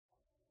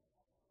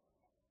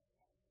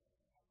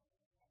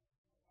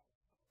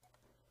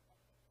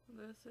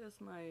This is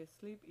my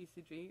sleep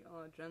ECG,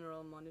 or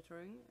general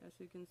monitoring. As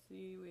you can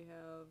see, we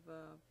have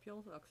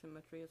pulse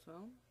oximetry as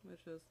well,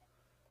 which is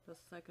the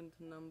second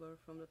number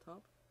from the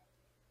top.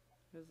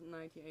 It's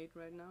 98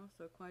 right now,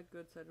 so quite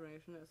good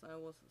saturation as I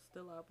was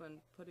still up and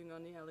putting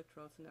on the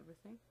electrodes and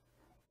everything.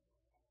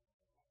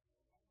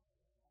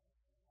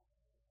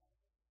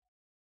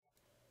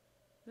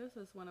 This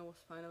is when I was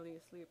finally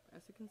asleep.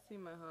 As you can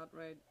see, my heart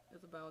rate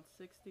is about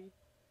 60,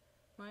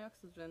 my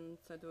oxygen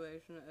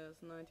saturation is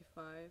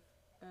 95,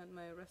 and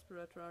my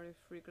respiratory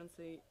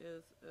frequency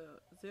is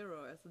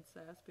 0, as it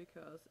says,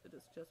 because it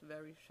is just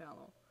very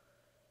shallow.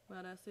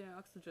 But as the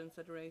oxygen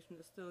saturation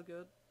is still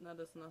good, that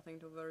is nothing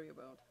to worry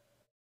about.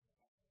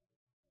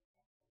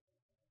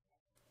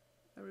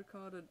 I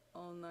recorded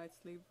all night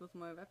sleep with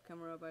my web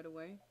camera, by the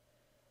way,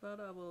 but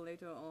I will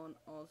later on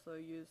also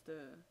use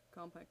the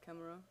compact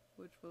camera,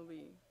 which will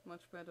be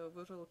much better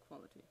visual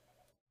quality.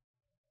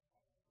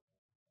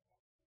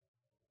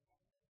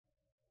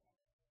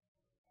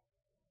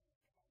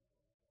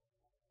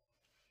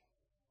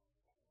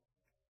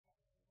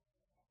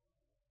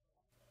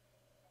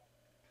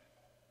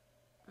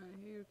 And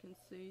here you can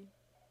see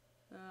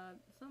that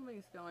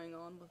something's going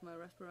on with my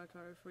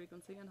respiratory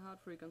frequency and heart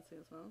frequency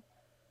as well.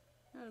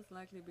 That is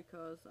likely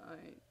because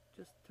I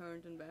just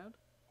turned in bed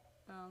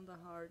and the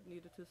heart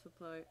needed to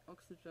supply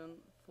oxygen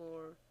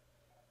for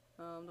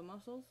the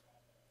muscles,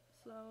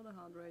 so the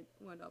heart rate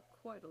went up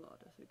quite a lot,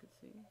 as you can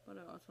see, but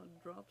it also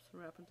drops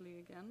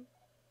rapidly again,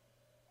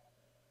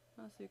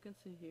 as you can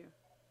see here.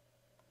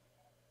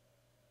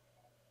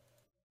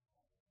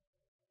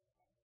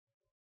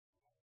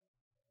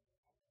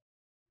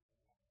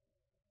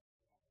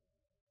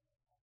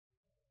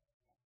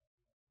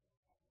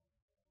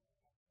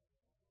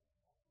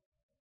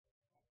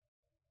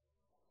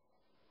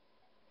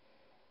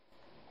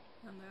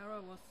 And there I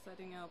was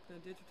setting up the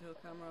digital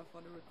camera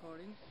for the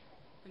recording,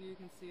 and you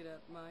can see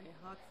that my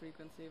heart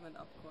frequency went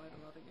up quite a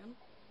lot again.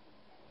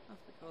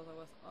 That's because I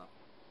was up.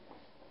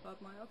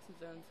 But my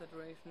oxygen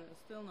saturation is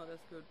still not as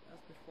good as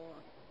before.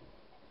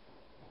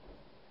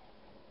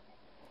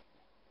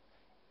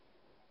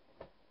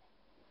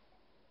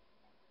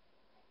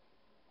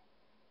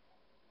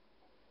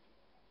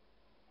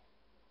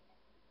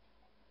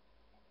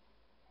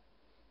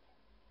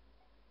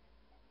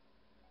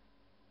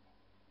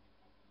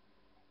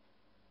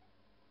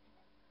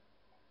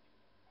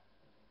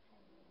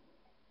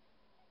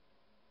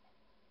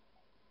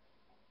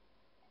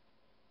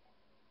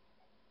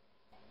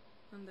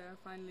 And there I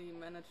finally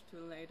managed to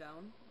lay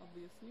down,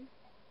 obviously.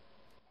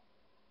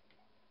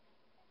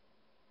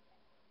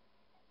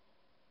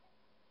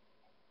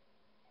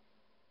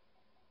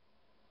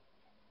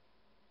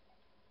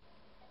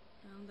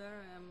 And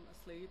there I am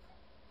asleep,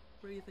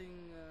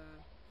 breathing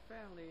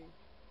fairly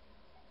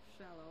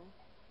shallow,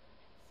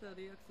 so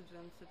the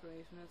oxygen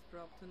saturation has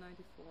dropped to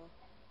 94.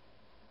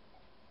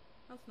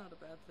 That's not a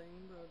bad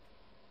thing, but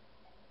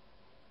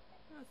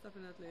that's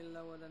definitely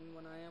lower than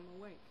when I am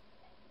awake.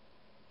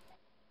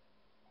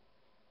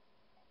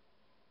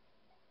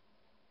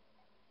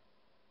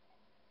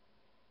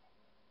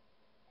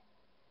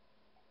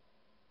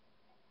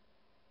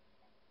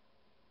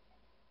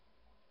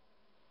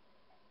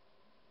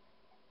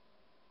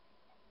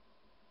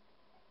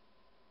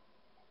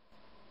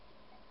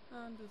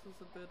 And this is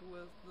a bit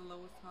with the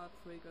lowest heart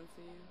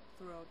frequency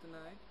throughout the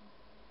night.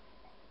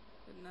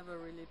 It never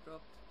really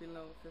dropped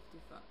below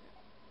 55.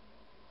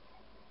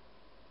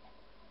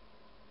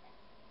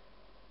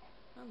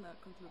 And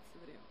that concludes the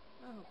video.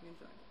 I hope you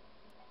enjoyed it.